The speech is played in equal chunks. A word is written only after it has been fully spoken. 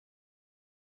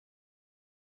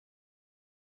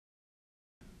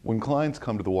When clients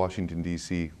come to the Washington,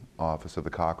 D.C. office of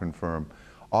the Cochran Firm,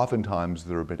 oftentimes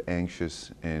they're a bit anxious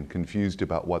and confused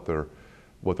about what their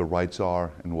rights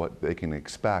are and what they can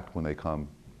expect when they come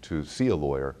to see a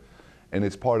lawyer. And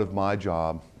it's part of my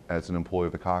job as an employee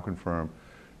of the Cochran Firm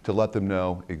to let them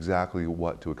know exactly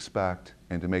what to expect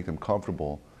and to make them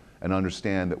comfortable and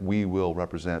understand that we will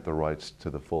represent their rights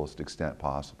to the fullest extent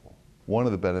possible. One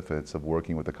of the benefits of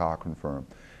working with the Cochran Firm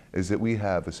is that we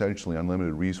have essentially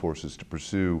unlimited resources to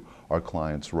pursue our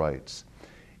clients' rights.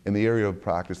 In the area of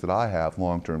practice that I have,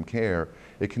 long-term care,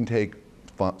 it can take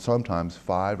sometimes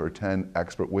 5 or 10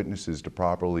 expert witnesses to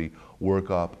properly work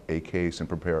up a case and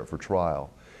prepare it for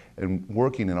trial. And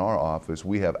working in our office,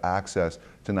 we have access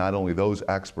to not only those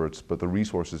experts, but the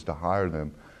resources to hire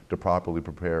them to properly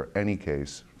prepare any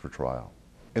case for trial.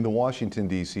 In the Washington,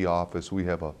 D.C. office, we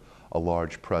have a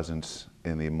large presence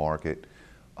in the market.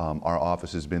 Our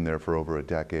office has been there for over a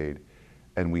decade,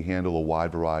 and we handle a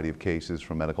wide variety of cases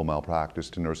from medical malpractice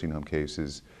to nursing home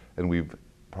cases, and we've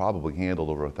probably handled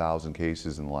over 1,000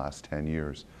 cases in the last 10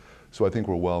 years. So I think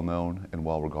we're well known and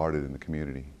well regarded in the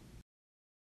community.